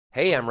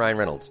Hey, I'm Ryan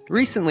Reynolds.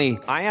 Recently,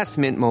 I asked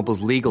Mint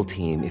Mobile's legal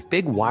team if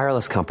big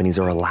wireless companies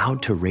are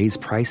allowed to raise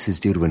prices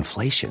due to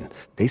inflation.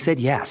 They said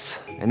yes.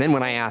 And then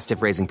when I asked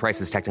if raising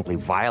prices technically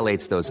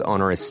violates those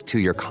onerous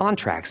two-year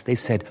contracts, they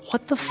said,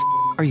 "What the f***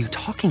 are you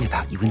talking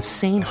about, you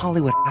insane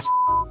Hollywood ass?"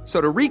 So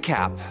to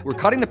recap, we're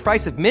cutting the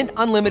price of Mint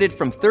Unlimited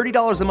from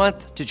 $30 a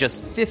month to just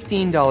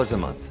 $15 a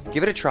month.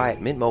 Give it a try at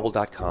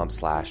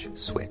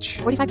mintmobile.com/switch.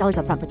 $45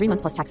 up front for 3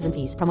 months plus taxes and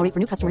fees. Promo rate for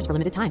new customers for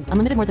limited time.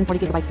 Unlimited more than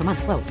 40 gigabytes per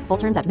month. Slows full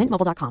terms at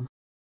mintmobile.com.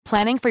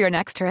 Planning for your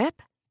next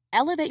trip?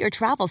 Elevate your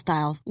travel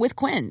style with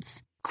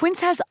Quince.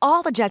 Quince has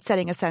all the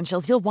jet-setting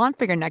essentials you'll want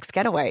for your next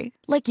getaway,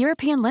 like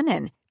European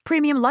linen,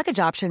 premium luggage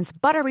options,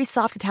 buttery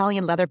soft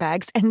Italian leather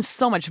bags, and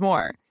so much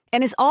more.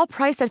 And is all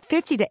priced at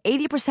 50 to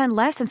 80%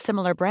 less than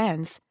similar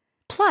brands.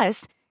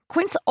 Plus,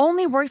 Quince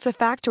only works with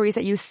factories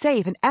that use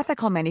safe and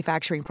ethical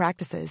manufacturing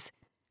practices.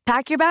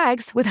 Pack your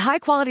bags with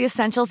high-quality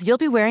essentials you'll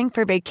be wearing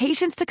for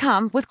vacations to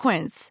come with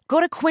Quince.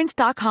 Go to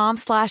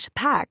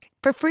quince.com/pack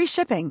for free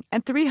shipping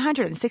and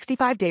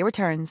 365-day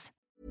returns.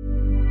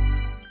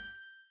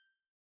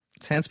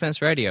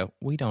 Sanspence Radio,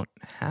 we don't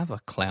have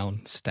a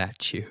clown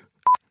statue.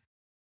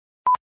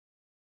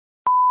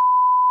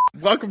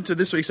 Welcome to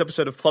this week's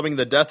episode of Plumbing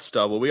the Death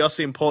Star, where we ask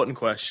the important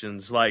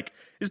questions like,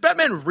 is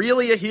Batman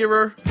really a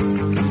hero?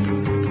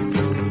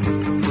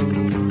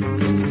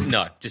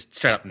 No, just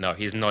straight up, no,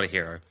 he's not a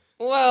hero.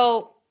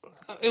 Well,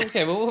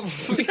 okay, well,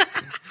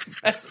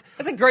 that's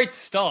a great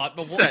start,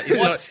 but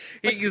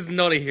He is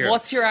not a hero.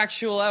 What's your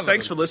actual evidence?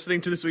 Thanks for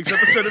listening to this week's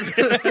episode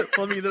of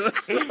Plumbing the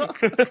Death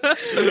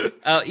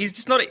Star. He's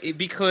just not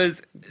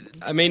because...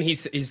 I mean,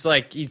 he's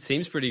like, he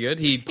seems pretty good.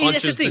 He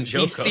punches the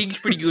Joker. He seems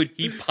pretty good.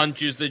 He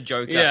punches the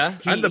Joker. Yeah.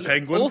 And the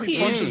Penguin. He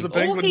punches the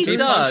Penguin all he too.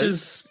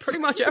 does... Pretty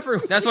much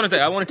everyone. That's what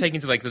I want to take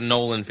into like the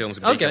Nolan films.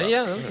 In particular. Okay,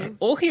 yeah. Okay.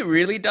 All he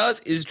really does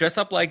is dress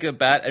up like a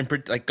bat and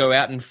like go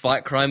out and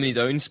fight crime in his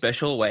own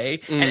special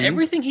way. And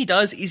everything he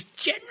does is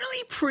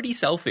generally pretty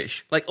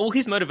selfish. Like all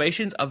his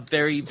motivations are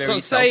very, very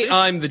selfish. So say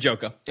I'm the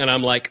Joker, and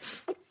I'm like,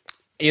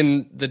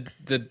 in the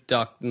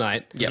Dark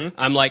Knight,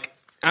 I'm like,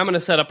 I'm going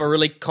to set up a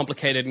really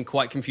complicated and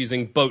quite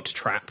confusing boat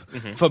trap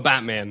for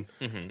Batman.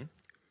 Mm-hmm.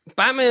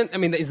 Batman, I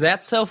mean, is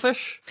that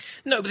selfish?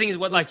 No, but the thing is,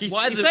 what, Like, he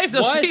saves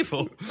those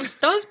people.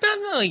 Does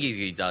Batman? Like,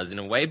 he does in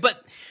a way,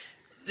 but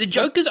the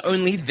Joker's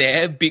only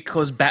there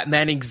because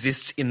Batman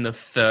exists in the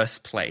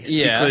first place.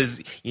 Yeah. Because,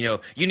 you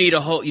need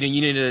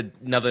you need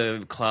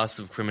another class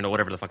of criminal,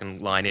 whatever the fucking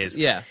line is.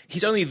 Yeah.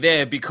 He's only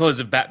there because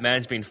of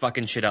Batman's been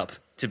fucking shit up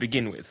to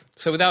begin with.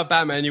 So without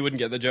Batman, you wouldn't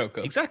get the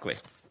Joker. Exactly.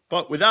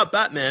 But without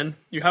Batman,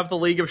 you have the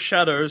League of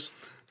Shadows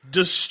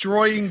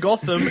destroying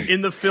Gotham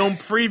in the film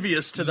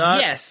previous to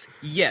that.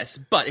 Yes.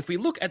 But if we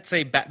look at,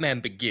 say,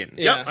 Batman Begins.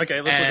 Yep,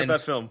 okay, let's look at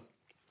that film.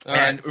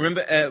 And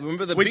remember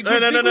the big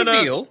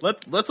reveal.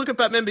 Let's look at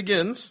Batman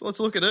Begins.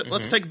 Let's look at it.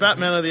 Let's take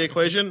Batman out of the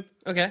equation.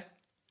 Okay.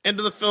 End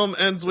of the film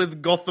ends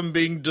with Gotham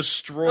being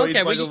destroyed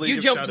by the League you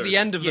of jumped Shadows. to the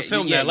end of the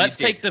film yeah, there. Let's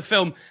you did. take the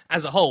film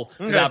as a whole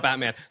without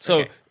Batman.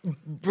 So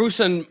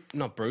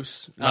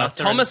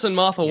Thomas and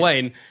Martha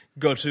Wayne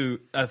go to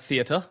a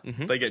theater.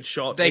 Mm-hmm. They get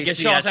shot. They get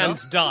shot and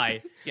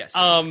die. Yes.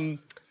 The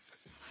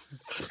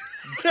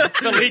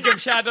League of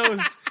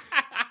Shadows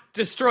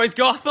destroys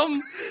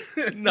Gotham.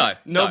 No.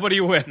 Nobody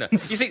wins. No. You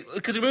see,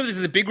 because remember,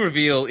 the big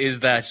reveal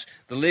is that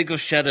the League of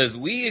Shadows,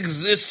 we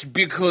exist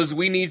because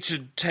we need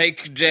to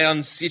take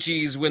down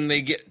cities when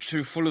they get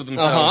too full of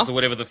themselves, or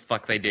whatever the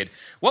fuck they did.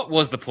 What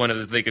was the point of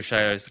the League of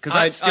Shadows? Because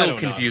that's I still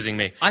don't know. confusing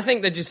me. I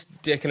think they're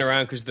just dicking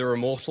around because they're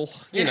immortal.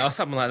 You know,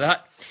 something like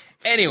that.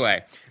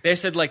 Anyway, they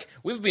said, like,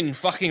 we've been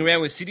fucking around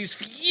with cities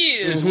for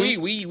years. We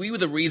were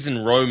the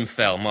reason Rome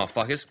fell,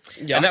 motherfuckers.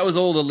 Yeah. And that was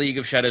all the League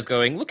of Shadows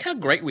going, look how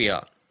great we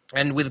are.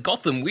 And with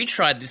Gotham, we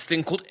tried this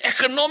thing called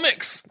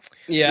economics.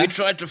 Yeah. We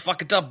tried to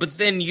fuck it up, but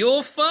then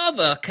your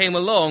father came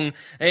along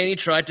and he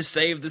tried to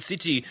save the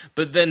city,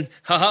 but then,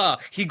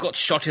 he got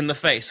shot in the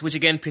face, which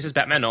again pisses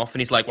Batman off,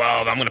 and he's like,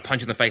 well, I'm going to punch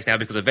you in the face now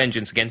because of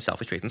vengeance, again,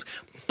 selfish reasons.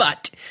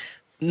 But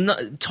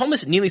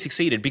Thomas nearly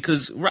succeeded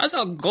because Ra's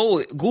al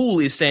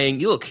Ghul is saying,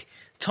 look,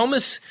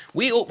 Thomas,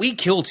 we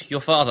killed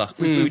your father.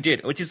 We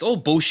did, which is all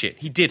bullshit.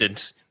 He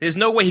didn't. There's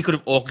no way he could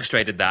have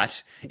orchestrated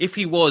that. If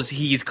he was,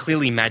 he is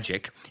clearly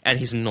magic, and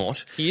he's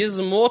not. He is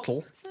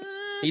immortal.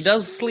 He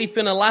does sleep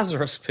in a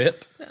Lazarus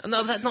pit.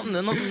 No, not in the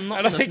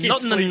I don't think he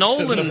not in the sleeps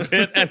Nolan in the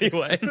pit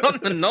anyway. Not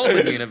in the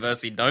Nolan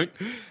universe. He don't.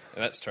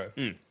 That's true.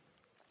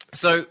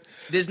 So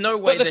there's no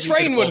way But the that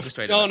train he could would have have...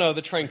 orchestrated Oh, that. no,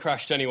 the train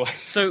crashed anyway.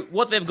 So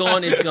what they've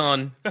gone is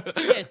gone... Yeah,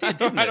 it did,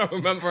 didn't I it? don't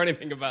remember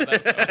anything about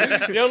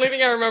that. The only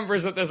thing I remember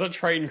is that there's a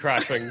train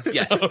crashing.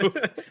 Yes.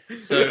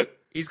 So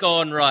he's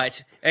gone,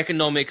 right,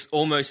 economics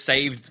almost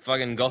saved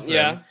fucking Gotham.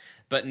 Yeah.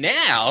 But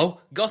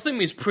now,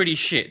 Gotham is pretty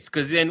shit.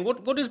 Because then,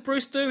 what does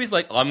Bruce do? He's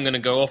like, I'm going to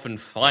go off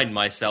and find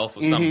myself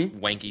or some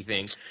wanky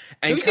thing.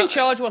 And Who's in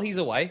charge while he's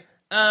away?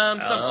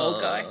 Some old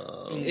guy.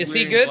 Is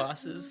he wearing good?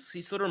 Glasses.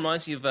 He sort of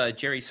reminds me of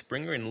Jerry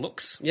Springer in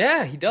looks.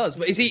 Yeah, he does.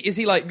 But is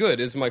he like good?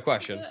 Is my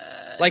question.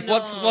 Like,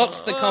 what's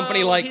the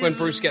company like when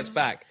Bruce gets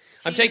back?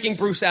 I'm taking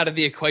Bruce out of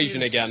the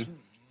equation again.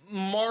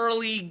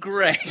 Morally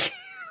grey.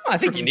 I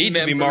think you need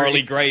to be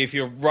morally grey if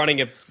you're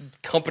running a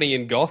company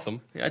in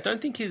Gotham. I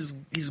don't think he's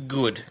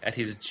good at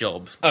his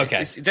job.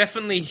 Okay.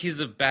 Definitely he's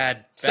a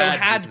bad So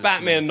had businessman.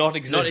 Batman not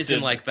existed... Not as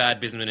in like bad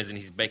businessman as in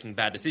he's making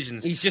bad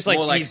decisions. He's just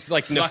more like, he's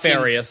like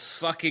nefarious.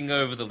 Fucking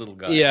over the little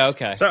guy. Yeah,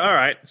 okay. So, all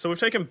right. So we've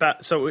taken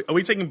So are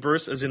we taking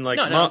Bruce as in like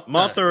No,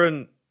 Martha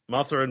and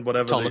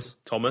whatever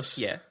Thomas.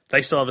 Yeah.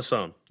 They still have a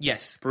son.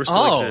 Yes. Bruce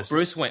still exists.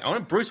 Bruce Wayne. I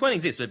want Bruce Wayne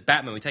exists, but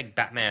Batman. We take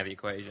Batman out of the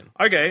equation.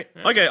 Okay.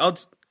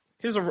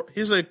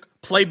 Here's a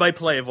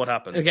play-by-play of what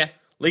happens. Okay.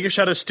 League of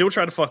Shadows still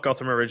tried to fuck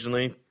Gotham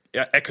originally.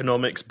 Yeah,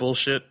 economics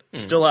bullshit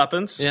still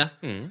happens. Yeah.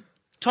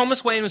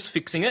 Thomas Wayne was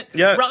fixing it.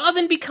 Yeah. Rather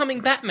than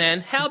becoming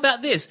Batman, how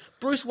about this?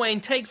 Bruce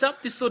Wayne takes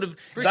up this sort of...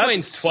 Bruce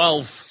Wayne's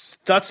 12.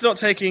 That's not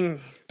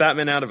taking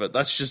Batman out of it.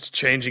 That's just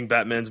changing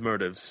Batman's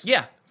motives.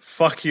 Yeah.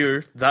 Fuck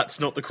you. That's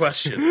not the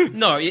question.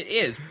 No, it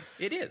is.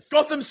 It is.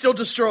 Gotham's still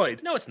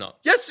destroyed. No, it's not.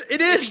 Yes, it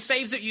If he is.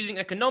 saves it using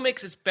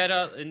economics, it's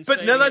better than But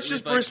no, saving that's it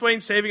just with, Bruce Wayne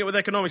saving it with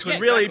economics. When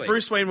Yeah, really, exactly.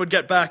 Bruce Wayne would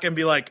get back and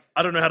be like,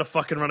 I don't know how to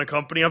fucking run a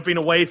company. I've been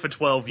away for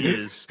 12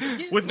 years.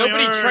 With my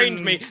Nobody own-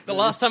 trained me. The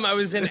last time I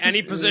was in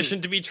any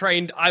position to be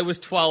trained, I was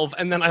 12,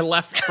 and then I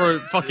left for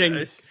fucking No,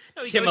 he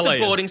goes to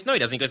Himalayas. boarding. No, he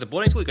doesn't. He goes to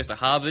boarding school. He goes to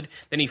Harvard.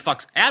 Then he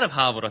fucks out of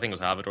Harvard. I think it was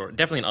Harvard, or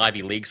definitely an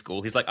Ivy League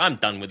school. He's like, I'm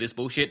done with this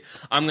bullshit.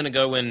 I'm going to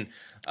go and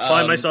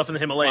Find myself in the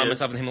Himalayas. Find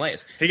myself in the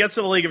Himalayas. He gets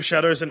to the League of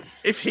Shadows, and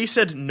if he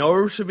said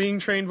no to being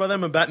trained by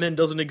them and Batman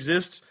doesn't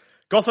exist,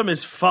 Gotham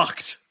is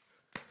fucked.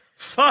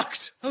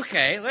 Fucked.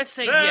 Okay, let's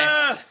say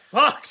Ah, yes.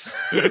 fucked.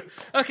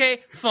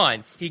 Okay,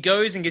 fine. He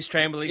goes and gets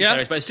trained by the League of Yeah.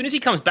 Shadows, but as soon as he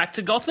comes back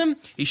to Gotham,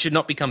 he should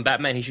not become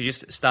Batman. He should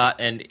just start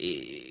and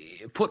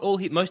put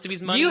most of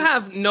his money. You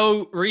have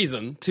no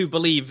reason to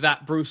believe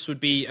that Bruce would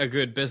be a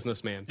good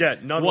businessman. Yeah,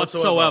 none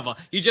whatsoever. whatsoever.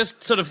 You're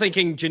just sort of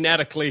thinking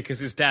genetically because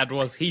his dad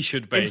was, he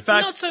should be. In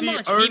fact, Not so the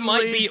much. He only, he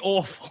might be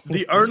awful.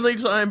 the only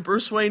time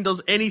Bruce Wayne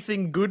does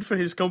anything good for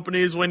his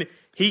company is when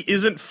he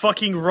isn't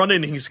fucking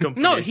running his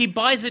company. No, he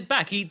buys it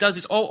back. He does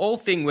this all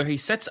thing where he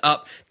sets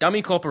up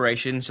dummy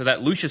corporation so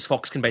that Lucius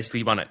Fox can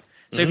basically run it.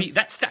 So if he,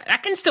 that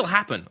can still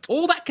happen.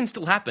 All that can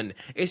still happen.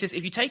 It's just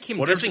if you take him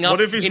dressing up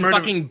what if his in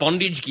fucking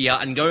bondage gear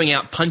and going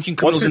out punching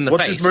criminals in the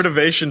What's face. his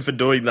motivation for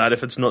doing that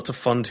if it's not to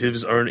fund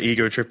his own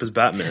ego trip as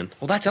Batman?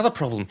 Well, that's the other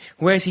problem.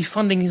 Where is he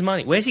funding his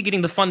money? Where's he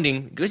getting the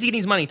funding? Where's he getting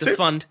his money to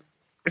fund?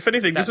 If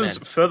anything, this is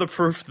Batman. further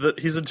proof that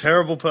he's a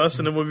terrible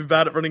person and will be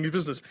bad at running his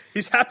business.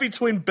 He's happy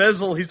to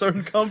embezzle his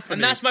own company.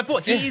 And that's my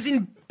point. He is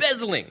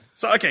embezzling.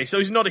 So, okay, so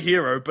he's not a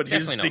hero, but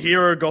he's Definitely the not.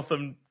 hero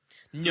Gotham...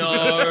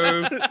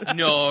 No,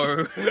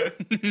 no,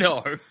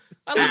 no.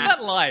 I love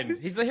that line.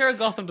 He's the hero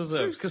Gotham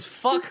deserves, because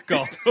fuck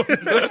Gotham.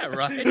 Yeah,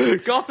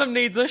 right. Gotham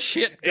needs a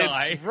shit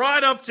guy. It's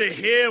right up to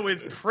here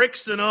with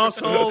pricks and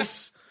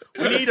assholes.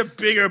 We need a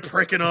bigger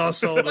prick and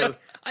asshole to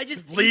I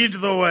just lead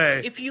the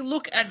way. If you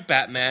look at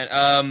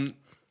Batman,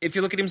 if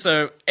you look at him,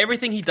 so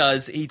everything he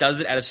does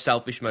it out of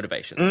selfish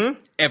motivations.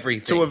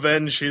 Everything. To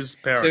avenge his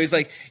parents. So he's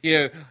like,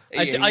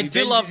 I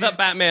do love that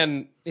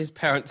Batman, his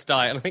parents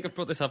die, and I think I've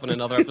brought this up in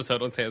another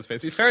episode on Tales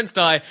Space. His parents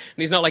die, and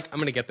he's not like, I'm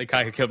going to get the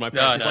guy who killed my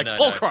parents. He's like,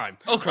 all crime.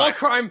 All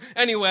crime,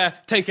 anywhere,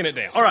 taking it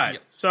down. All right,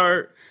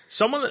 so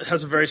someone that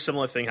has a very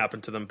similar thing happen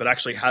to them, but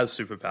actually has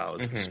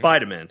superpowers,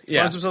 Spider-Man. He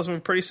finds himself in a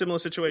pretty similar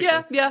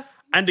situation. Yeah.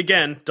 And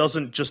again,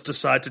 doesn't just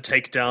decide to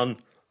take down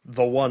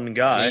the one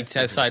guy. He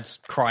decides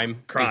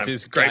crime. Crime. Is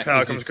his Great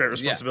power is comes his- with great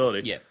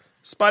responsibility. Yeah.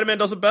 Spider-Man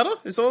does it better?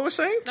 Is that what we're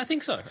saying? I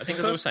think so. I think that's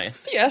what I was saying.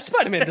 Yeah,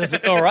 Spider-Man does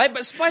it all right,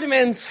 but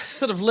Spider-Man's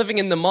sort of living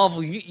in the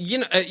Marvel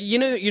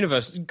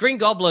universe. Green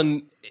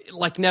Goblin,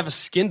 like, never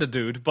skinned a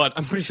dude, but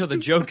I'm pretty sure the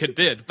Joker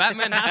did.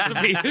 Batman has to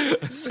be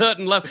a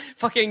certain level.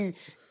 Fucking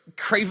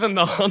Kraven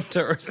the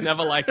Hunter is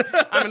never like,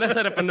 I'm going to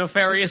set up a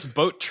nefarious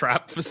boat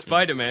trap for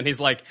Spider-Man. He's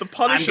like, The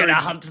Punisher I'm going to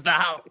ex- hunt the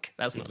Hulk.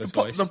 That's not his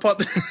voice.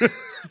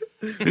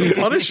 The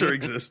Punisher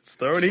exists,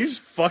 though, and he's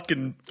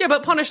fucking... Yeah,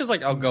 but Punisher's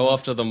like, I'll go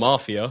after the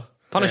Mafia.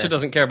 Punisher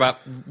doesn't care about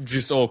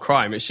just all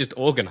crime. It's just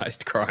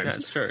organized crime.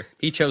 That's true.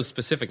 He chose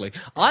specifically.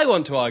 I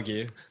want to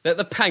argue that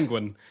the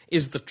Penguin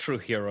is the true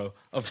hero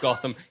of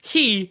Gotham.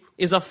 He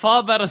is a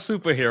far better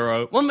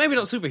superhero. Well, maybe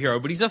not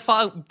superhero, but he's a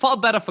far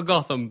better for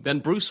Gotham than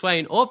Bruce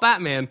Wayne or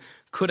Batman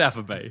could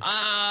ever be.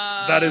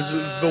 That is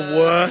the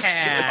worst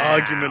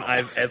argument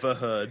I've ever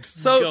heard.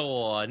 So,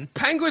 Go on.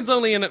 Penguin's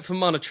only in it for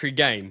monetary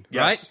gain,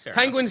 Yes. right?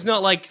 Penguin's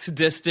not like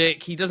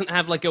sadistic. He doesn't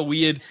have like a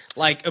weird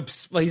well,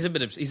 he's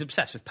he's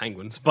obsessed with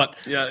penguins, but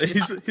Yeah,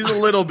 he's a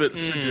little bit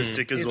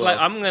sadistic as He's well. like,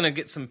 I'm going to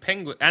get some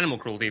animal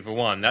cruelty for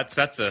one. That's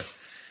a...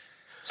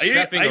 Are you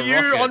strapping a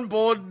rocket. on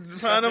board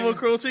for animal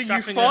cruelty, you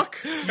strapping fuck?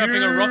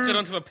 Strapping a rocket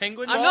onto a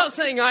penguin? I'm not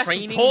saying I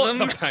Training support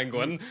them? the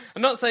Penguin.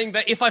 I'm not saying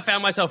that if I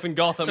found myself in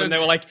Gotham and they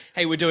were like,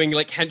 hey, we're doing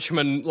like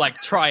henchman like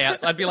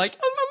tryouts, I'd be like,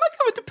 oh, I might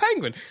go with the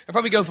Penguin. I'd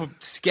probably go for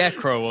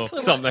Scarecrow or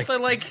something. So,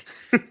 like,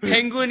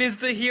 Penguin is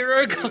the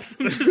hero?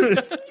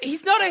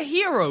 He's not a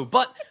hero,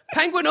 but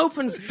Penguin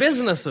opens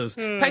businesses.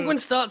 Penguin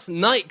starts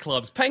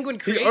nightclubs. Penguin He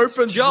creates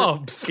opens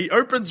jobs. He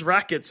opens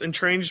rackets and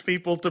trains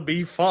people to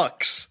be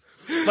fucks.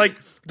 Like,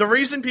 the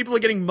reason people are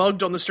getting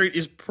mugged on the street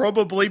is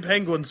probably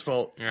Penguin's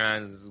fault. Yeah,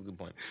 that's a good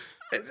point.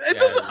 It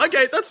doesn't.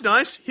 Okay, that's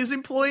nice. He's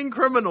employing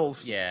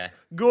criminals. Yeah.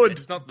 Good.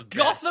 It's not the best.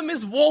 Gotham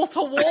is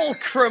wall-to-wall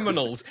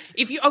criminals.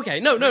 If you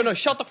no,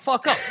 shut the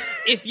fuck up.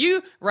 If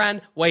you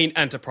ran Wayne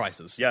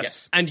Enterprises,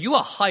 Yes. and you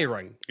are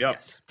hiring,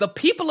 Yep. the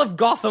people of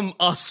Gotham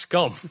are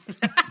scum.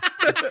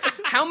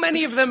 How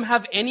many of them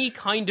have any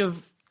kind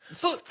of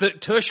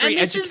tertiary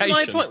And this education? is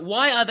my point.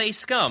 Why are they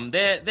scum?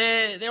 They're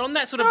on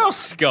that sort of They're all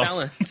scum.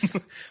 balance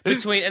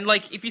between, and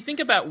like if you think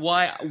about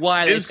why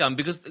are they Is- scum?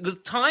 Because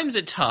times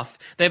are tough.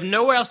 They have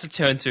nowhere else to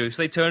turn to,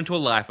 so they turn to a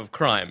life of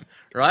crime.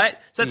 Right,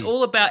 so that's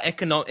all about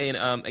economics,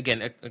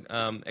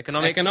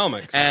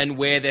 Economics. and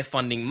where they're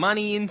funding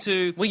money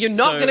into. Well, you're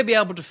not So- going to be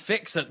able to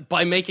fix it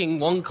by making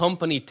one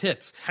company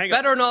tits. Hang on.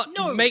 Better not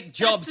No, make that's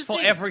jobs the for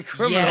thing. every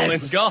criminal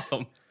Yes. in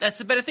Gotham. That's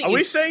the better thing. Are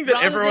we is saying that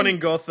rather everyone than- in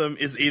Gotham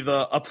is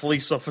either a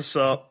police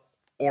officer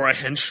or a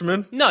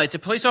henchman? No, it's a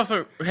police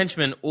officer,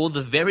 henchman, or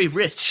the very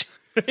rich.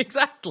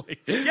 Exactly.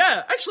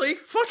 Yeah, actually,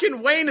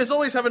 fucking Wayne is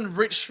always having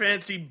rich,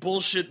 fancy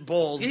bullshit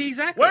balls.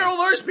 Exactly. Where are all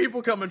those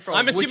people coming from?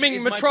 I'm assuming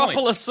is my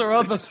Metropolis or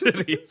other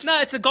cities. No,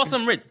 it's a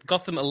Gotham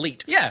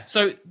elite. Yeah.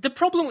 So the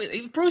problem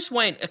with Bruce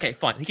Wayne, okay,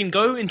 fine, he can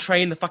go and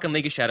train the fucking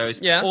League of Shadows,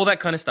 Yeah. all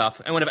that kind of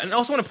stuff, and whatever. And I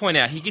also want to point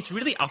out, he gets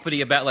really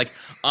uppity about like,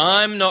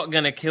 I'm not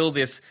gonna kill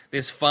this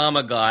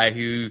farmer guy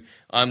who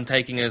I'm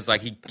taking as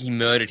like he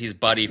murdered his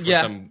buddy for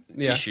some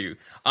issue.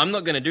 I'm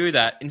not gonna do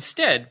that.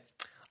 Instead,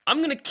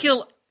 I'm gonna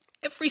kill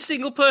every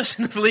single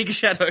person in the League of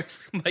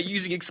Shadows by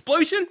using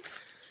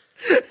explosions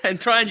and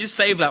try and just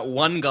save that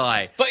one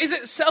guy. But is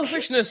it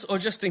selfishness or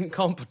just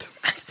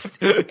incompetence?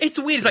 It's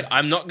weird. It's like,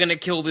 I'm not going to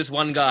kill this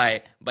one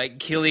guy by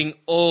killing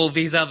all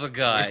these other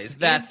guys.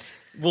 That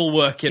will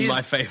work in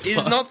my favor.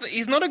 He's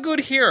not a good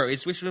hero,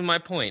 which was my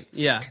point.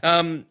 Yeah.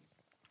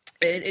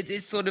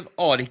 It's sort of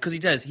odd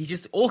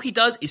because all he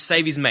does is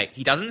save his mate.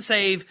 He doesn't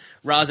save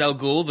Ra's al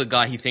Ghul, the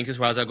guy he thinks is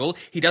Ra's al Ghul.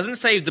 He doesn't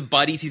save the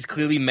buddies he's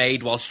clearly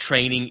made whilst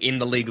training in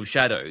the League of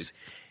Shadows.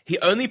 The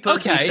only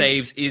person he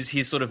saves is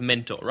his sort of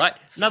mentor, right?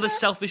 Another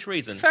selfish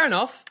reason. Fair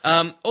enough.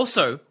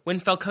 Also, when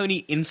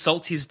Falcone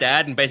insults his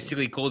dad and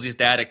basically calls his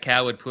dad a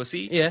coward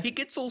pussy, he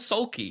gets all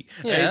sulky.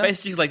 Yeah. And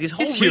basically like this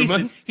whole He's reason,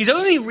 human. his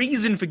only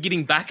reason for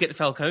getting back at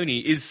Falcone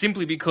is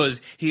simply because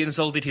he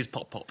insulted his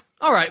pop-pop.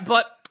 All right,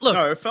 but look,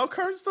 No,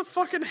 Falcone's the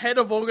fucking head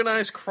of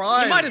organized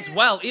crime. you might as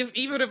well,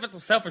 even if it's a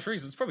selfish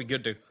reason, it's probably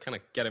good to kind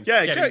of get him.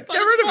 Yeah, get get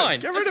him. rid of fine.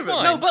 it. Get rid of That's it.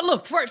 fine. No, but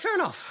look, fair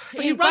enough.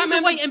 But he runs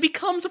away and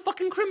becomes a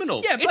fucking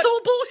criminal. Yeah, it's but all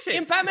bullshit.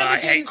 in Batman I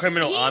hate Begins,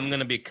 criminal. he's- I'm going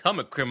to become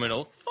a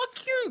criminal.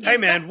 Fuck you. Hey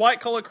man, white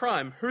collar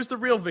crime. Who's the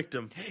real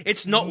victim?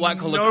 It's not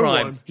white-collar No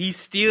crime. one. He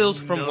steals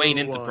from No Wayne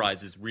one.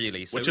 Enterprises,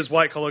 really. So Which is it's-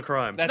 white collar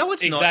crime. That's No,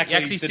 it's not. He exactly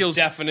actually the steals-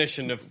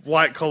 definition of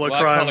White collar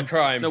white-collar crime.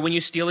 crime. No, when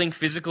you're stealing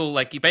physical,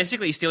 like, you're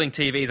stealing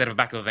TVs out of the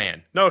back of a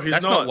van. No, he's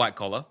That's not. not white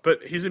collar.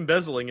 But he's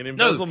embezzling, and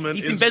No, embezzlement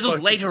he's is embezzles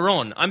fucking- later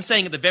on. I'm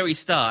saying at the very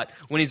start,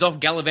 when he's off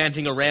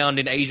gallivanting around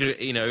in Asia,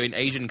 in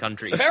Asian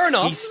countries. Fair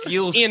enough. He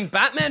steals. In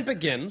Batman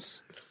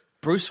Begins,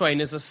 Bruce Wayne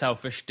is a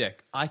selfish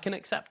dick. I can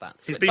accept that.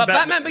 He's been But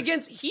Batman- Batman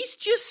Begins, he's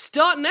just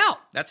starting out.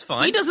 That's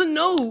fine. He doesn't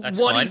know That's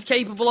what fine. he's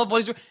capable of.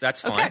 What he's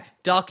That's fine. Okay,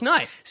 Dark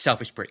Knight.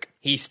 Selfish prick.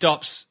 He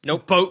stops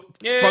Nope. boat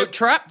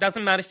trap.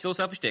 Doesn't matter, still a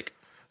selfish dick.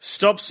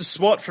 Stops the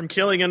SWAT from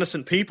killing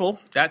innocent people.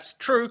 That's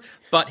true,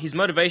 but his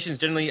motivations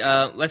generally,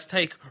 let's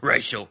take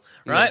racial,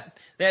 right?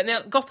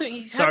 Now,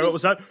 Gotham, Sorry, what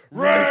was that?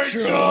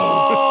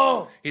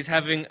 Rachel! He's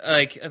having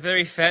like a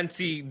very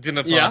fancy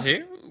dinner Yeah.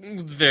 party.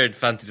 Very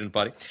fancy dinner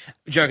party.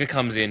 Joker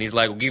comes in. He's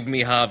like, well, "Give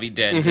me Harvey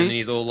Dent," and then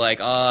he's all like,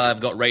 I've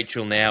got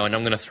Rachel now, and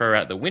I'm going to throw her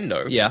out the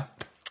window." Yeah.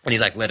 And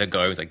he's like, "Let her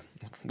go." He's like,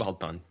 "Well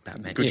done,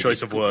 Batman." Good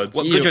choice of words.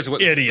 Well, You good choice of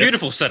words. idiot.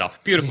 Beautiful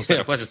setup. Beautiful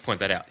setup. Let's just point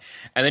that out.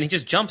 And then he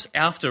just jumps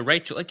after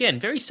Rachel again,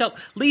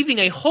 leaving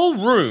a whole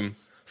room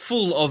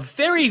full of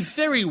very,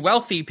 very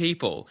wealthy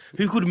people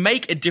who could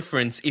make a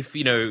difference if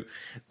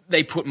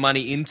they put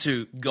money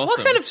into Gotham.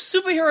 What kind of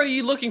superhero are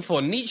you looking for?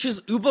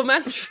 Nietzsche's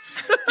Ubermensch?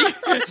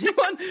 do you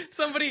want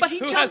somebody But he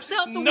who jumps has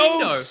out the no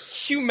window.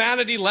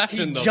 humanity left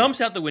in them?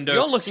 jumps out the window?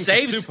 You're looking for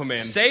saves,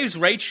 Superman. Saves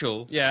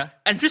Rachel. Yeah.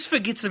 And just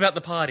forgets about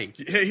the party.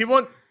 He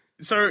want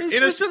so He's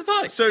in a, just to the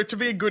party. so to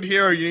be a good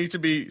hero, you need to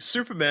be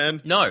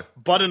Superman. No.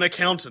 but an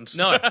accountant.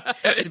 No.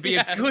 To be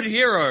a good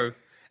hero.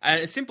 And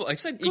it's simple. I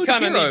said good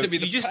kinda hero. need to be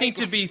the you just need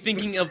to be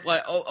thinking of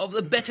of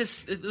the better,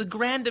 the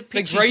grander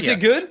picture. greater here.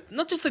 good?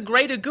 Not just the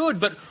greater good,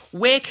 but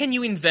where can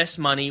you invest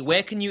money?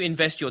 Where can you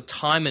invest your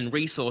time and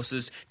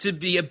resources to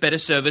be a better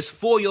service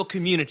for your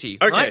community?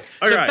 Okay, right?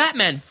 all So right.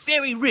 Batman,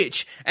 very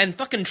rich and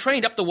fucking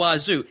trained up the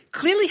wazoo,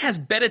 clearly has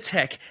better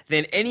tech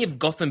than any of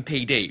Gotham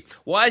PD.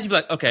 Why is he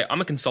like, okay, I'm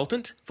a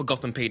consultant for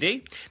Gotham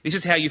PD. This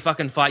is how you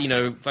fucking fight.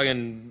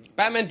 Fucking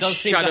Batman does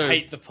seem to Shadow-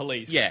 hate the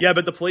police. Yeah. Yeah,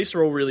 but the police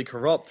are all really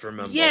corrupt.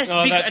 Remember? Yes,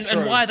 Oh, that's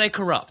and true. why are they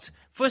corrupt?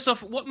 First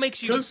off, what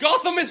makes you...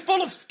 Gotham is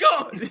full of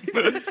scum.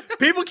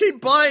 People keep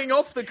buying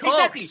off the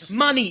cops. Exactly.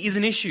 Money is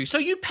an issue. So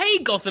you pay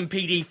Gotham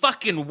PD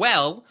fucking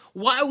well.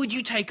 Why would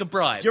you take a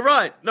bribe? You're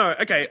right. No,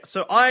 okay.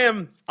 So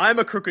I'm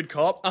a crooked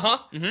cop.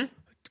 Uh-huh.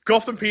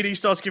 Gotham PD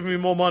starts giving me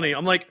more money.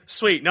 I'm like,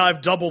 sweet, now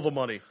I've double the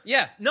money.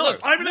 Yeah. No. Look,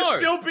 I'm gonna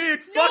still be a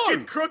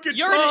fucking crooked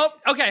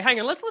cop. Okay, hang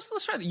on. Let's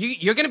try that.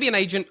 You're going to be an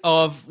agent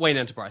of Wayne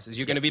Enterprises.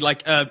 You're going to be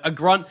like a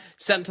grunt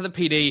sent to the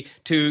PD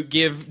to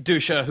give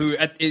Dusha, who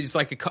is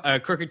like a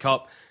crooked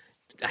cop,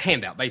 a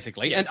handout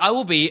basically, and I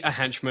will be a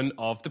henchman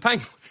of the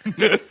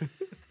Penguin.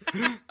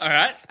 All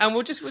right. And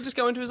we'll just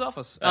go into his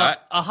office. All right.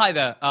 Hi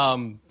there,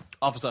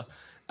 officer.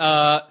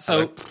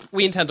 So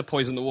we intend to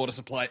poison the water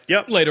supply.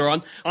 Yep. Later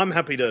on. I'm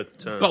happy to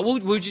turn. But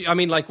would you? I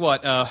mean, like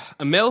what? A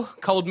mill?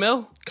 Cold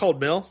mill? Cold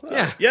mill?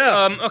 Yeah.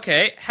 Yeah.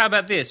 Okay, how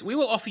about this? We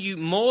will offer you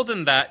more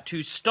than that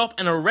to stop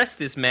and arrest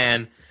this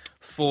man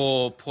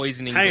for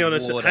poisoning hang the on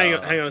water. hang on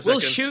a second. We'll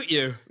shoot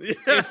you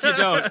if you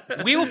don't.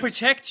 We will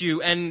protect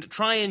you and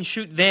try and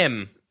shoot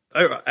them.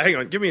 Oh, hang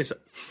on, give me a sec.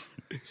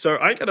 So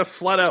I get a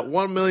flat out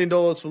 $1 million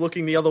for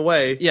looking the other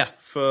way. Yeah.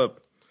 For,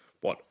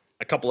 what,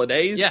 a couple of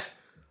days? Yeah.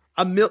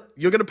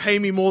 You're going to pay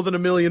me more than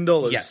 $1 million?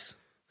 Yes.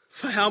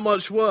 For how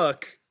much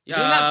work? You're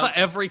doing that for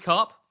every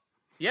cop?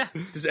 Yeah.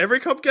 Does every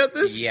cop get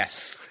this?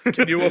 Yes.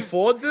 Can you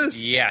afford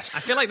this? Yes. I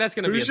feel like that's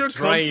going to be Who's a your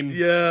drain.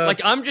 yeah.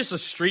 Like, I'm just a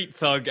street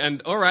thug,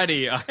 and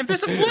already... And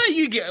first of all,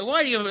 why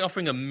are you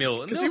offering a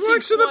mill? Because he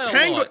works for the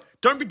Penguin.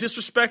 Don't be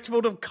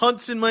disrespectful to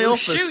cunts in my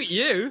office. Shoot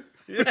you.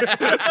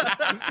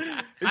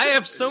 I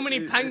have so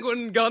many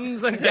penguin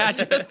guns and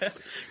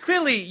gadgets.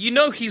 Clearly, you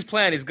know his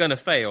plan is going to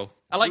fail.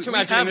 I like to We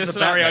imagine have in this the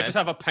scenario, I Batman. just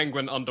have a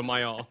penguin under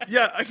my arm.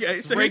 Yeah,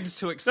 okay. So rigged he's-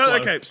 to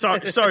explode. No, okay,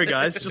 sorry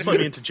guys. Just let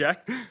me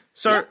interject.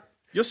 So,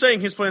 you're saying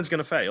his plan's going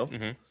to fail.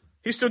 Mm-hmm.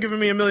 He's still giving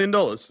me $1 million.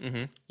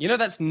 Mm-hmm. You know,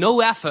 that's no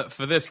effort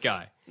for this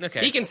guy. Okay.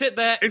 He can sit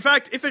there... In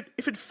fact, if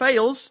it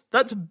fails,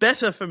 that's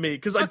better for me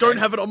because I don't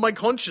have it on my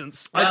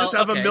conscience. I just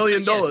have $1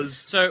 million.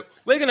 So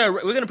we're gonna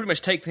pretty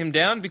much take him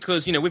down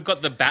because we've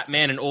got the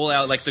Batman and all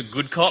our the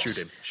good cops. Shoot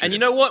him. And you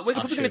know what? We're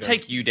probably gonna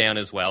take you down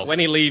as well. When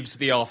he leaves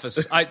the office,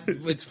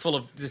 it's full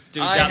of this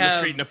dude I down the have-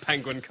 street in a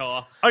penguin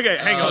car. Okay,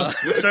 hang on.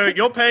 So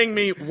you're paying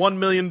me $1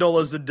 million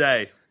a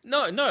day.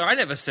 No, I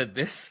never said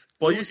this.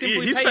 Well, We'll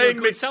simply he's pay you a paying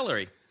good me-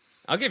 salary.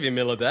 I'll give you a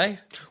mill a day.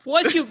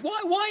 Why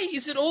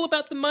is it all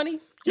about the money?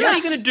 What are you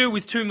Yes. going to do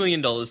with $2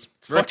 million?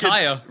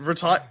 Retire.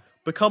 Retire.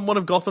 Become one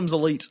of Gotham's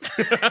elite.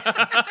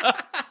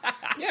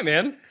 Yeah,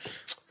 man.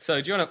 So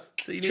do you want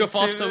to you chuff need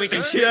off to- so we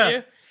can shoot Yeah.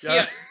 you?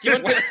 Yeah. Do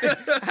you want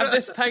to have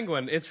this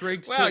penguin? It's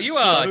rigged Wow, to you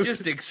are explode.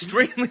 just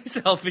extremely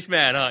selfish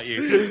man, aren't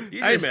you?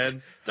 You Hey, just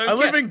man. don't I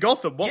live care. in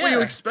Gotham. What were Yeah,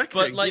 you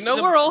expecting? but, like, You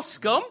know we're all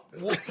scum?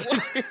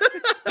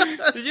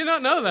 Did you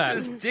not know that?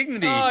 There's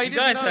dignity. Oh, you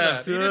guys didn't know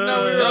have. that. You didn't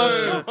know we were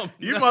all scum.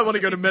 you might want to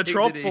go to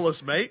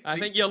Metropolis, mate. I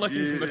think you're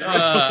looking for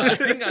Metropolis. I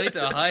think I need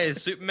to hire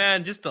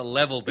Superman just to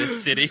level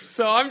this city.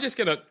 So I'm just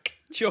going to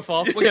chuff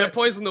off. We're going to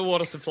poison the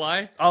water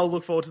supply. I'll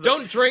look forward to that.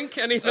 Don't drink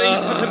anything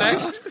for the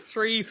next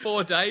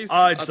 3-4 days.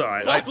 It's all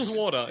right. Bottled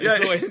water is Yeah.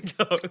 the way to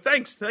go.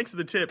 Thanks for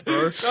the tip,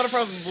 bro. Not a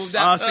problem. We'll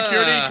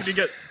Security, can you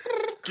get...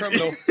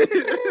 criminal.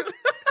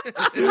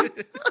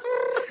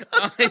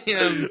 I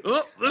am.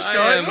 Oh, this I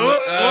guy. am, You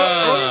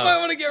might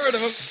want to get rid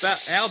of him.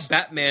 Our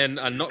Batman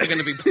are not going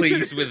to be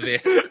pleased with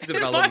this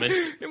development.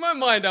 In my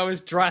mind, I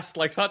was dressed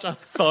like such a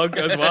thug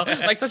as well.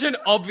 Like such an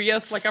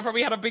obvious, like I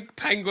probably had a big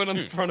penguin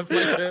in front of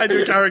my shirt. And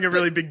you're carrying a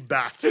really big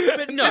bat.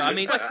 But no, I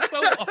mean,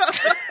 So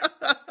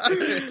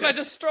and I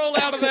just stroll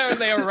out of there and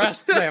they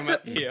arrest them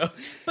here.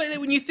 but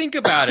when you think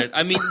about it,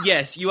 I mean,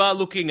 yes, you are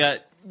looking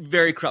at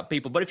very corrupt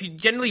people, but if you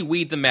generally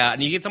weed them out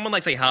and you get someone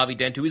like, say, Harvey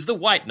Dent, who is the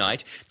White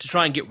Knight, to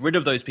try and get rid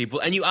of those people,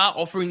 and you are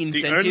offering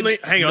incentives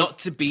hang on. not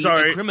to be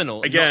Sorry, a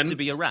criminal, again. not to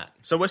be a rat.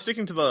 So we're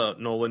sticking to the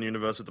Nolan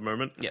universe at the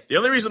moment. Yeah. The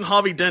only reason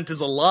Harvey Dent is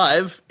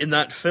alive in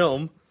that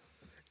film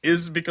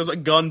is because a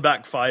gun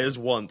backfires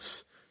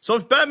once. So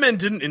if Batman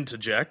didn't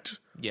interject,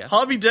 Yeah.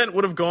 Harvey Dent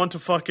would have gone to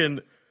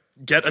fucking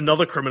get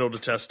another criminal to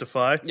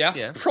testify.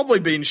 Yeah. Probably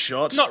been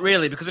shot. Not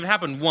really, because if it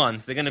happened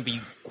once, they're going to be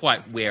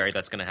quite wary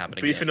that's going to happen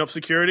Beefing again. up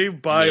security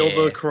by all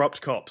Yeah. the corrupt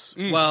cops.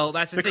 Well,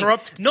 that's the thing.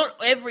 corrupt- Not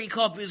every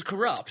cop is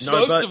corrupt. No,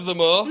 Most but- of them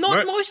are.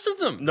 Not most of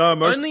them. No,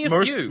 most only a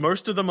few.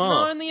 most of them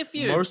are. No, only a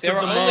few. Most There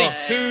of are them only are.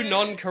 2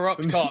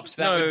 non-corrupt cops.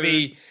 That No. would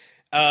be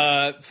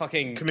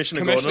fucking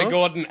Commissioner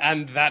Gordon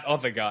and that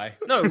other guy.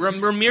 No,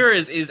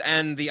 Ramirez is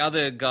and the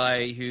other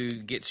guy who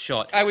gets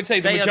shot. I would say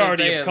the They are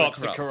majority they of are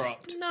cops the are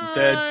corrupt.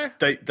 No.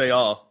 They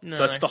are.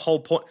 That's the whole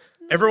point.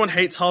 Everyone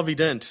hates Harvey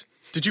Dent.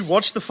 Did you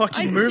watch the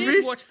fucking I movie?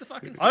 did watch the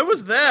fucking. I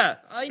was there.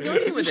 I know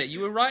you were there.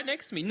 You were right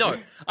next to me. No,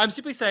 I'm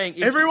simply saying.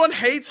 If, Everyone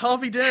hates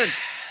Harvey Dent.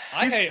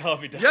 I hate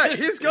Harvey Dent. Yeah,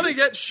 he's gonna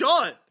get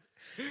shot.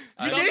 You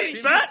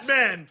need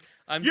Batman.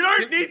 You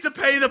don't need to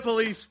pay the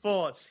police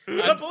force.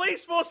 The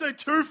police force are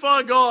too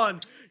far gone.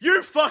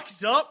 You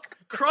fucked up.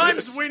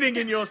 Crime's winning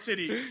in your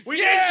city. We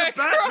need the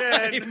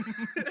Batman.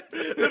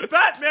 The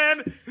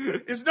Batman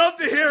is not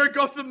the hero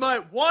Gotham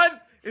might want.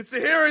 It's the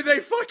hero they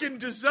fucking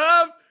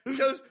deserve.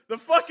 Because the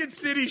fucking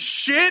city's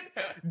shit.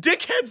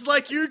 Dickheads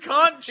like you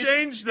can't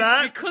change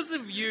that. It's because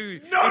of you.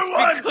 No It's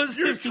one! because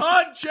You of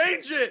can't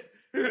change it!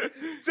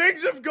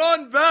 Things have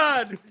gone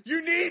bad!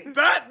 You need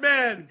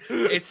Batman!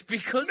 It's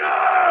because.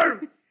 No!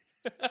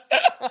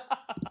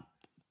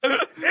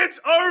 It's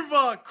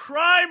over.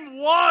 Crime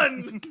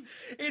won.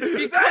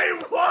 They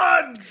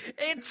won.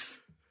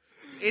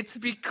 It's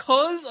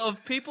because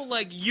of people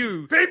like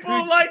you.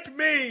 People like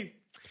me.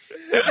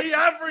 The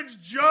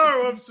average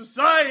Joe of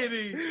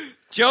society.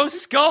 Joe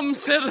Scum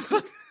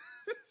Citizen.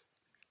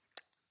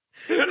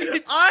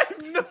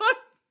 I'm not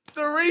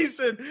the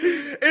reason.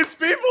 It's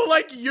people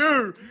like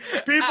you.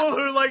 People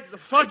who like the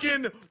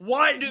fucking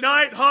white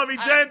knight Harvey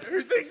Dent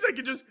who thinks they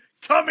can just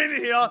come in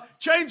here,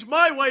 change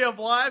my way of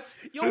life,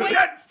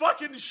 get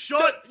fucking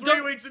shot 3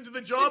 weeks into the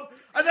job,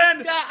 and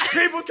then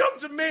people come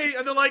to me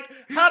and they're like,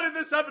 how did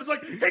this happen? It's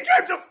like, he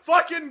came to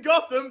fucking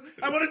Gotham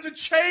and wanted to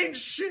change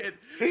shit.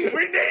 We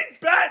need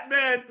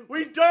Batman.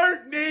 We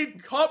don't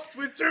need cops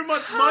with too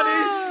much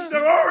money.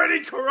 They're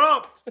already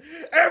corrupt.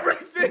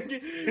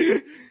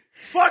 Everything.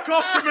 Fuck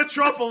off to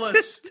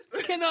Metropolis.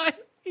 Can I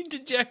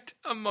interject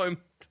a moment?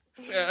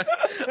 Sir,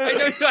 I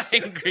know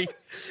you're angry,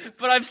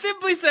 but I'm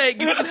simply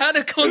saying if you had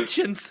a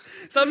conscience,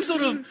 some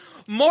sort of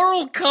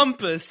moral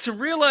compass to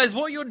realize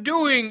what you're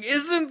doing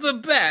isn't the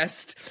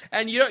best,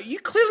 and you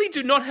clearly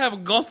do not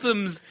have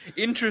Gotham's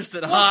interest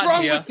at heart. What's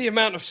wrong here. with the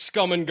amount of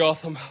scum in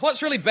Gotham?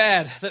 What's really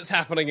bad that's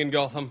happening in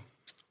Gotham?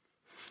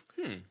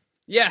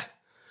 Yeah.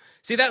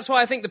 See, that's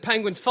why I think the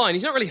Penguin's fine.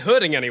 He's not really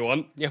hurting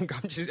anyone. Yeah, I'm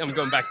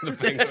going back to the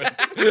Penguin.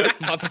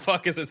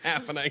 Motherfuckers, is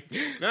happening.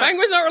 No.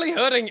 Penguin's not really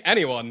hurting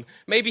anyone.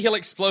 Maybe he'll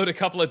explode a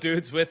couple of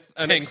dudes with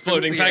an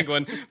exploding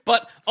penguin.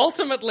 But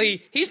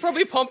ultimately, he's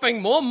probably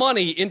pumping more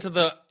money into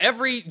the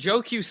every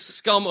Joku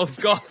scum of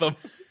Gotham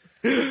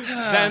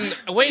than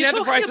Wayne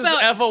Enterprises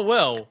ever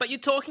will. But you're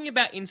talking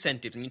about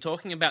incentives, and you're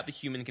talking about the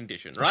human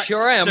condition, right?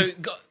 Sure am. So,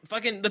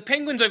 fucking the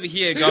Penguin's over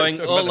here going,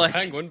 all like...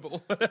 Penguin,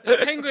 but...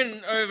 The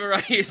Penguin over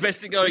here is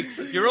basically going,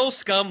 you're all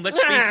scum, let's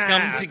be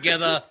scum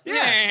together.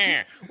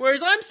 Yeah.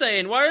 Whereas I'm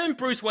saying, why don't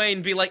Bruce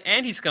Wayne be like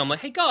anti-scum? Like,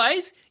 hey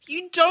guys,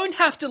 you don't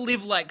have to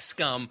live like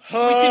scum. We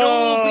can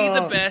all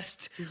be the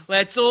best.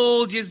 Let's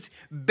all just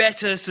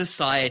better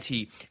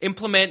society.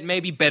 Implement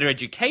maybe better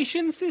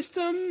education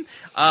system.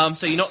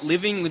 So you're not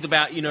living with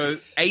about,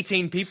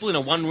 18 people in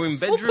a one-room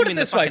bedroom. Well, put it in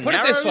this the way. fucking Put it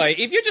Narrows. this way.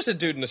 If you're just a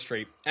dude in the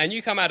street and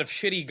you come out of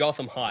shitty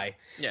Gotham High,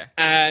 yeah,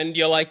 and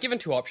you're like given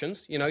two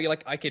options, you're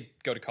like, I could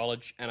go to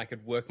college and I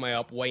could work my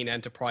up Wayne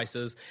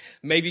Enterprises,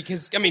 maybe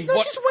because I mean, it's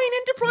not just Wayne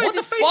Enterprises. What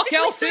the fuck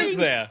else is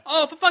there?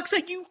 Oh, for fuck's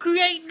sake! You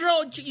create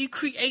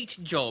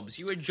jobs.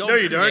 You're a job No,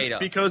 you creator. don't,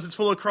 because it's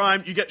full of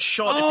crime. You get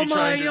shot if you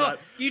try and do that.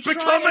 You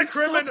Become try a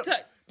criminal. Shut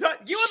up!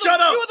 You're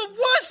the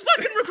worst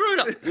fucking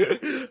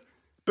recruiter.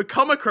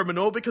 Become a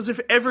criminal, because if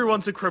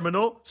everyone's a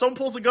criminal, someone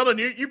pulls a gun on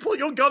you, you pull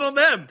your gun on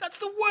them. That's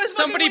the worst.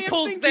 Somebody fucking way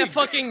pulls of their thinking.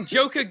 fucking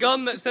Joker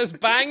gun that says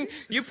bang,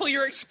 you pull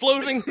your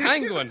exploding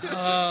penguin.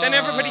 Then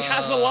everybody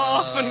has a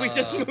laugh and we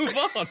just move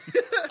on.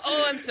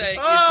 All I'm saying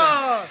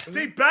is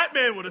See,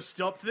 Batman would have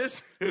stopped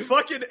this.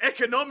 Fucking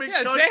economics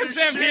Yeah, don't do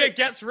Sam shit. here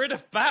gets rid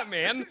of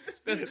Batman.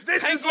 There's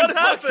This is penguin what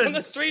thugs on the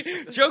happens.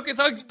 street. Joker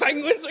thugs,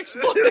 penguins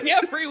exploding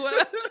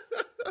everywhere.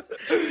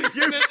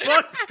 You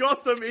fucked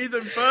Gotham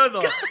even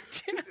further.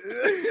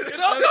 It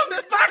all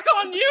comes back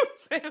on you,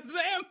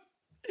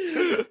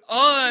 Sam.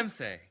 all I'm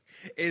saying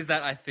is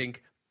that I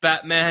think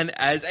Batman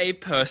as a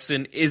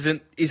person is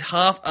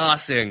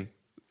half-assing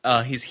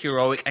his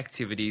heroic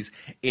activities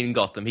in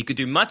Gotham. He could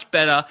do much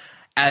better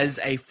as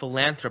a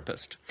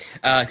philanthropist. He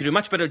could do a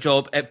much better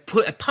job at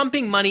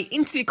pumping money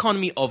into the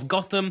economy of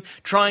Gotham,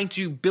 trying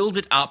to build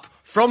it up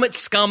from its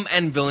scum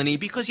and villainy,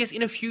 because yes,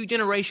 in a few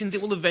generations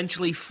it will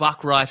eventually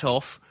fuck right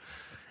off.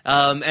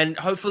 And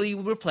hopefully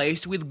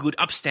replaced with good,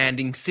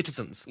 upstanding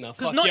citizens. No,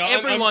 Because fuck not you.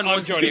 everyone I'm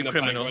wants to be joining a the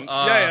criminal. Penguin.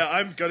 Yeah,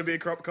 I'm going to be a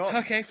corrupt cop.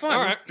 Okay, fine. All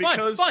right.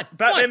 Because fine,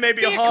 Batman fine. may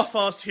be a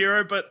half-assed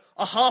hero, but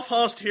a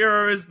half-assed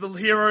hero is the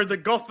hero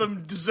that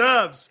Gotham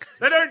deserves.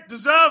 They don't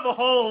deserve a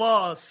whole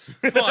ass.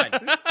 Fine.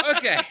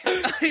 Okay.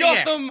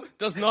 Gotham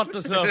does not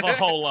deserve a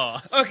whole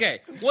ass.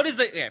 Okay. What is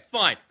the... Yeah,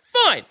 fine.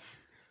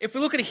 If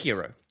we look at a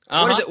hero...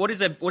 What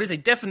is a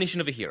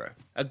definition of a hero?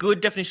 A good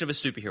definition of a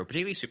superhero,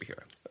 particularly a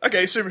superhero.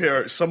 Okay,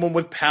 superhero, someone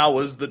with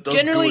powers that does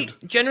good.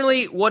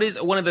 Generally, what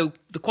is one of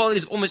the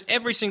qualities of almost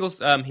every single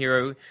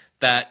hero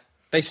that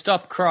They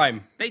stop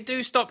crime. they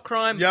do stop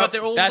crime, Yep. but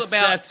they're all That's-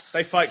 about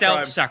They fight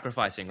crime.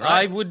 self-sacrificing, I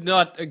right? would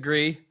not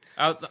agree.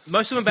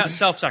 Most of them about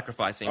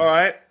self-sacrificing. All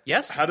right.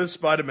 Yes? How does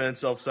Spider-Man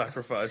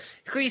self-sacrifice?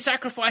 He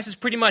sacrifices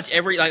pretty much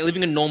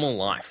living a normal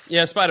life.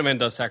 Yeah, Spider-Man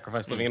does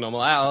sacrifice living a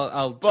normal.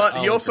 But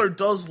I'll he also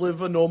does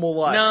live a normal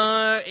life.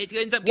 No, it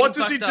ends up What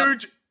getting does he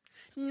fucked do? up.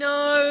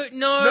 No.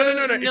 No.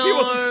 If he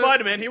wasn't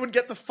Spider-Man, he wouldn't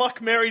get to fuck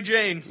Mary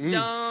Jane.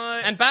 No.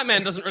 And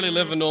Batman doesn't really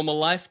live a normal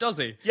life, does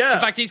he? Yeah. In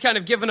fact, he's kind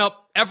of given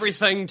up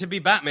everything to be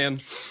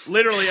Batman.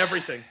 Literally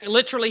everything.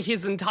 Literally,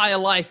 his entire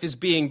life is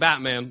being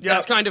Batman. Yeah.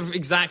 That's kind of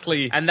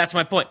exactly... And that's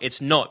my point.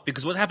 It's not.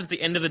 Because what happens at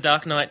the end of The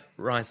Dark Knight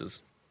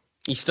Rises?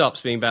 He stops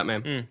being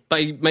Batman.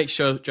 But he makes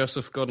sure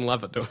Joseph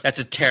Gordon-Levitt do it. That's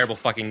a terrible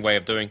fucking way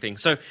of doing things.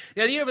 So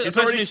the idea of a He's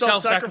person already who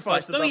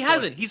self-sacrificed at No, that he point.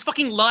 hasn't. He's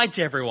fucking lied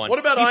to everyone. What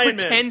about he Iron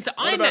Man? pretends to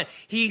What Iron about- Man.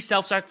 He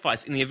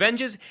self-sacrificed. In the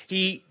Avengers,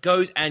 he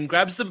goes and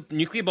grabs the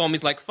nuclear bomb.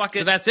 He's like, fuck it.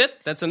 So that's it?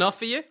 That's enough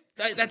for you?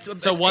 That's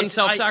So one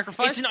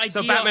self-sacrifice? It's an idea.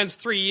 So Batman's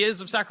 3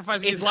 years of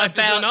sacrificing his life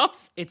is enough?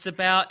 It's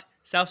about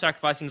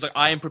self-sacrificing. It's like,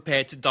 I am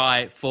prepared to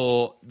die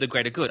for the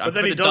greater good. I'm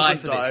then prepared he to die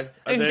doesn't for die, this.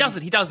 and No,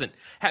 then- he doesn't.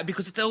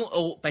 Because it's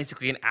all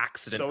basically an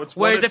accident. So it's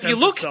one Whereas if you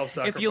attempt at look,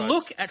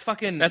 self-sacrifice. at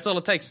fucking, That's all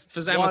it takes for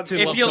Zama One- to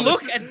if love you someone.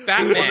 look at One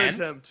Batman,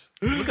 attempt.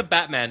 look at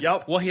Batman.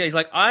 Yep. What he's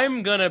like,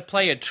 I'm gonna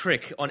play a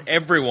trick on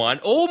everyone.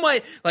 All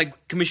my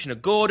Commissioner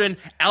Gordon,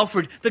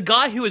 Alfred, the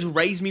guy who has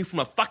raised me from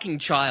a fucking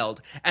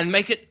child, and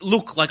make it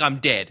look like I'm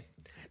dead.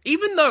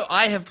 Even though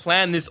I have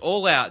planned this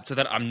all out so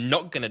that I'm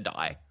not gonna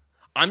die,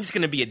 I'm just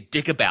gonna be a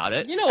dick about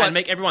it. You know what? And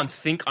make everyone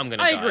think I'm gonna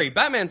die. I agree.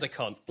 Batman's a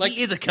cunt. Like,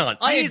 He is a cunt.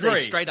 I He is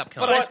agree. a straight up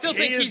cunt. But I still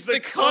think he he's is the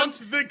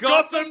cunt that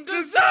Gotham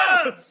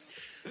deserves.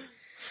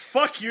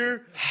 Fuck you.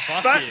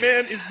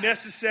 Batman is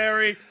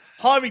necessary.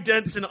 Harvey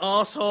Dent's an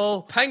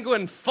asshole.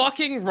 Penguin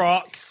fucking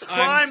rocks.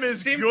 Crime I'm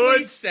is simply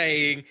good.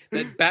 saying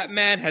that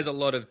Batman has a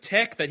lot of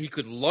tech that he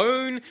could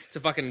loan to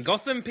fucking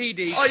Gotham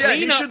PD. Oh yeah, he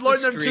clean up should the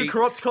loan them to streets.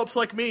 corrupt cops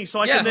like me, so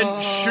I Yeah. can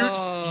then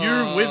shoot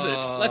you with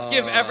it. Let's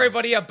give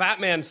everybody a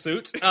Batman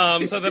suit,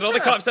 so that all the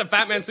cops have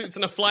Batman suits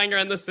and are flying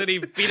around the city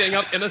beating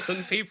up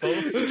innocent people.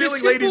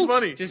 Stealing ladies'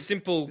 money. Just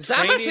simple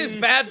Zamet training. is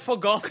bad for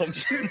Gotham.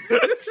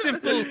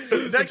 simple Next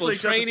week's episode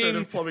training,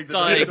 of Plumbing the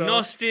Death Star.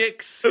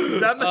 diagnostics.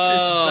 Zamet is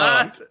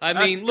bad.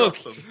 I mean, at look,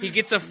 Gotham. he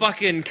gets a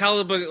fucking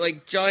caliber,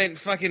 giant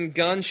fucking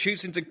gun,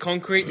 shoots into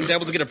concrete, and is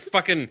able to get a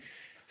fucking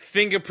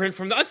fingerprint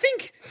from that. I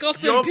think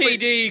Gotham Your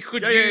PD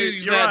could Yeah,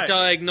 use you're that right.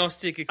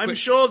 diagnostic equipment. I'm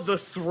sure the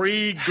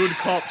 3 good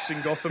cops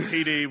in Gotham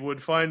PD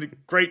would find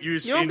great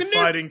use You know in what I'm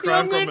gonna fighting do? You know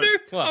crime what I'm gonna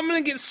problems. do? I'm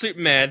gonna get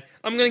Superman.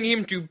 I'm gonna get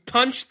him to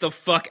punch the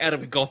fuck out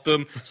of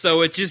Gotham,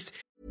 so it just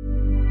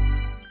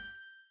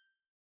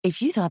If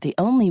you thought the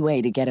only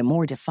way to get a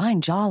more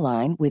defined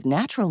jawline with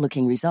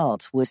natural-looking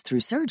results was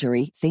through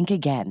surgery, think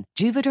again.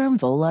 Juvederm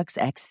Volux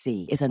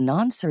XC is a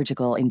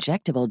non-surgical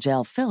injectable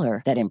gel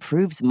filler that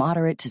improves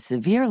moderate to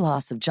severe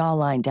loss of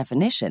jawline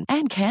definition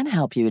and can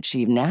help you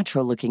achieve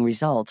natural-looking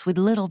results with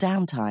little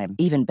downtime.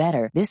 Even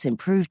better, this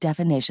improved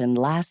definition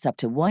lasts up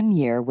to 1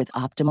 year with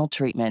optimal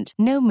treatment.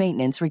 No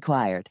maintenance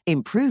required.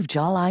 Improve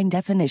jawline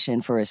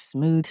definition for a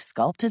smooth,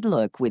 sculpted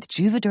look with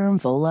Juvederm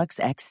Volux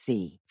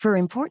XC. For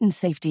important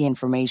safety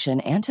information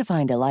and to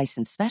find a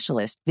licensed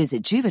specialist,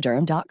 visit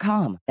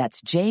Juvederm.com.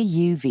 That's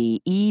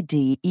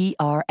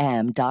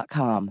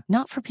JUVEDERM.com.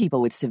 Not for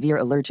people with severe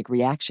allergic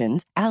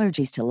reactions,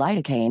 allergies to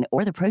lidocaine,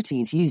 or the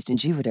proteins used in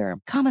Juvederm.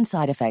 Common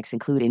side effects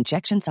include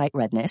injection site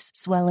redness,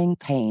 swelling,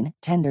 pain,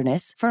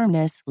 tenderness,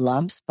 firmness,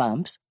 lumps,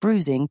 bumps,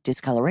 bruising,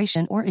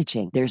 discoloration, or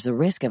itching. There's a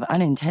risk of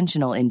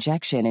unintentional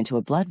injection into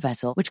a blood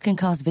vessel, which can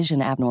cause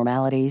vision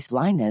abnormalities,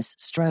 blindness,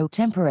 stroke,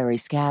 temporary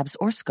scabs,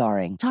 or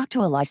scarring. Talk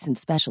to a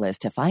licensed specialist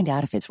to find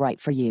out if it's right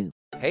for you.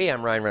 Hey,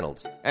 I'm Ryan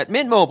Reynolds. At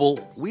Mint Mobile,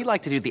 we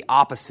like to do the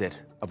opposite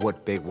of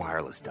what Big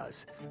Wireless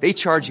does. They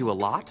charge you a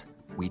lot,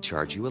 we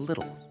charge you a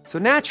little. So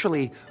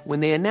naturally, when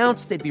they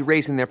announced they'd be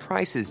raising their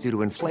prices due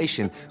to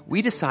inflation,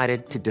 we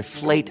decided to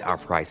deflate our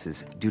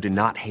prices due to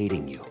not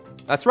hating you.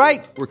 That's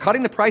right. We're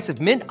cutting the price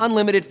of Mint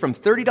Unlimited from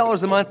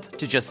 $30 a month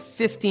to just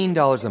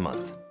 $15 a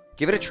month.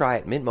 Give it a try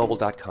at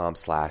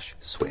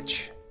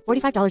mintmobile.com/switch.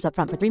 $45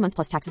 upfront for 3 months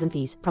plus taxes and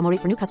fees. Promo rate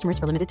for new customers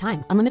for limited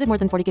time. Unlimited more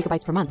than 40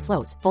 gigabytes per month.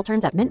 Slows full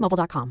terms at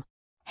mintmobile.com.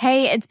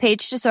 Hey, it's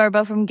Paige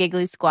DeSorbo from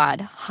Giggly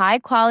Squad. High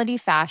quality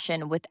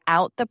fashion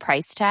without the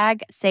price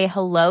tag. Say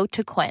hello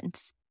to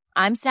Quince.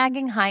 I'm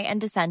snagging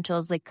high-end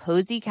essentials like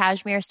cozy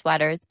cashmere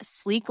sweaters,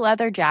 sleek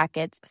leather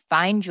jackets,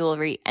 fine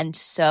jewelry, and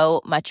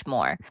so much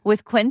more.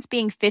 With Quince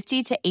being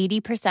 50 to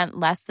 80%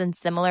 less than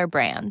similar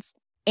brands.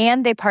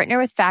 And they partner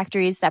with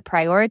factories that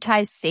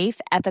prioritize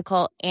safe,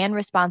 ethical, and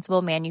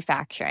responsible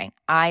manufacturing.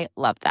 I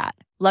love that.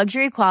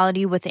 Luxury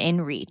quality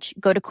within reach.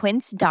 Go to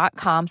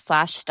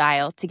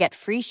quince.com/style to get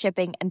free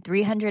shipping and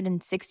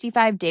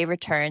 365-day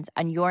returns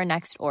on your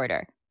next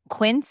order.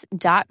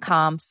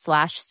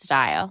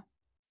 Quince.com/style.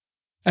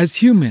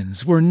 As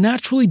humans, we're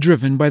naturally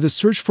driven by the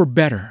search for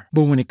better.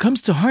 But when it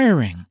comes to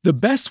hiring, the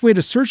best way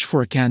to search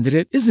for a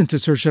candidate isn't to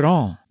search at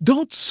all.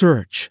 Don't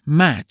search,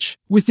 match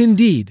with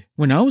Indeed.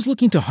 When I was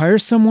looking to hire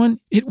someone,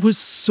 it was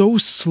so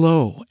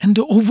slow and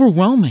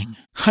overwhelming.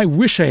 I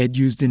wish I had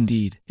used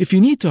Indeed. If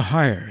you need to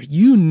hire,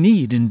 you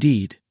need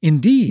Indeed.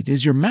 Indeed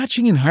is your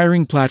matching and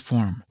hiring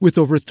platform with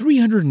over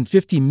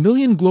 350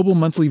 million global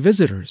monthly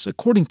visitors,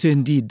 according to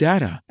Indeed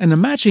data, and a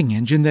matching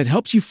engine that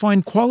helps you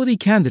find quality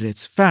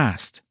candidates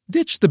fast.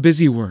 Ditch the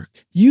busy work.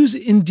 Use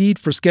Indeed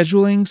for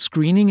scheduling,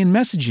 screening, and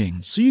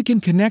messaging so you can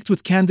connect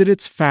with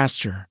candidates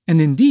faster. And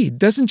Indeed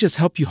doesn't just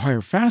help you hire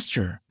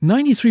faster.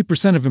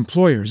 93% of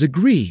employers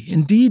agree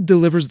Indeed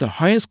delivers the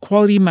highest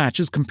quality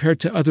matches compared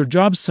to other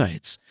job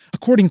sites,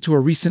 according to a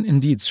recent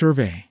Indeed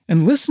survey.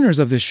 And listeners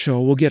of this show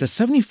will get a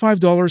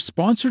 $75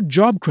 sponsored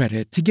job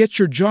credit to get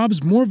your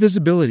jobs more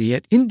visibility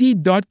at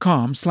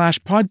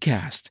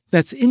Indeed.com/podcast.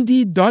 That's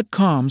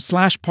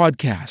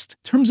Indeed.com/podcast.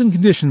 Terms and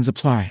conditions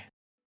apply.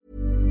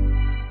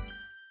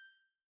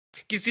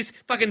 He's just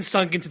fucking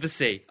sunk into the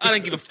sea. I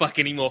don't give a fuck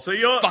anymore. So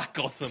you're- fuck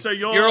Gotham. so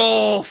you're- You're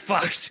all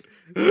fucked.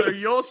 So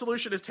your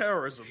solution is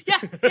terrorism. Yeah.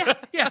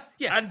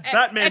 And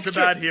Batman's a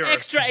bad hero.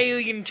 Extra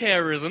alien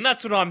terrorism.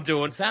 That's what I'm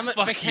doing. Zamet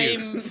Fuck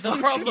became you. the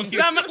problem.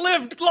 Zamet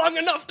lived long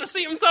enough to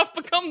see himself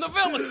become the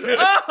villain.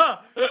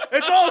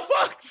 It's all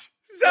fucked.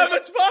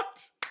 Zamet's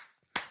fucked.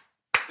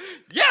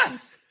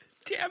 Yes!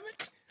 Damn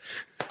it.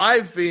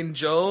 I've been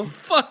Joel.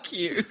 Fuck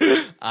you.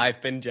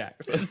 I've been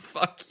Jackson.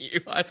 Fuck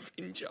you. I've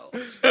been Joel.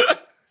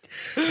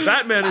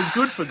 Batman is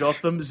good for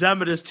Gotham.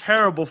 Zamet is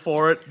terrible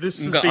for it.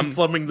 This has been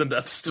plumbing the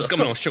Death Star.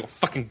 Come on, show what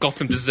fucking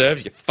Gotham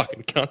deserves, you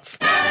fucking cunts.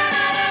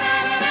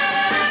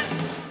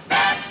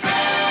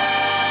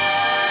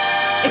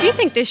 If you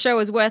think this show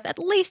is worth at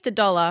least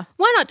 $1,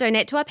 why not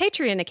donate to our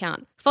Patreon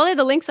account? Follow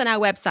the links on our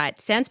website,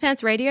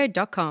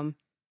 sanspantsradio.com.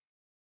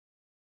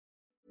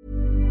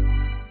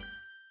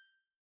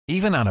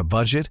 Even on a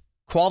budget,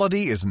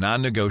 quality is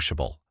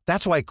non-negotiable.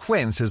 That's why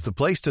Quince is the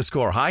place to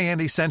score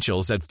high-end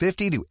essentials at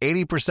 50 to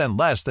 80%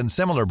 less than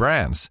similar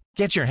brands.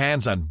 Get your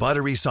hands on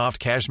buttery soft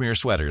cashmere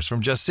sweaters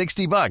from just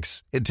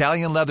 $60,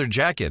 Italian leather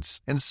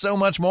jackets, and so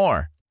much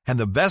more. And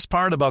the best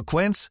part about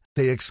Quince,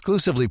 they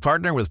exclusively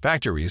partner with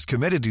factories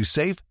committed to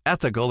safe,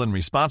 ethical, and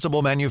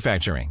responsible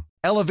manufacturing.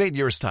 Elevate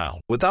your style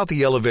without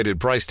the elevated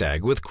price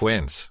tag with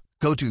Quince.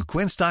 Go to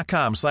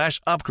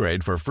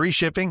quince.com/upgrade for free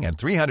shipping and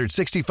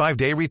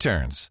 365-day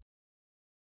returns.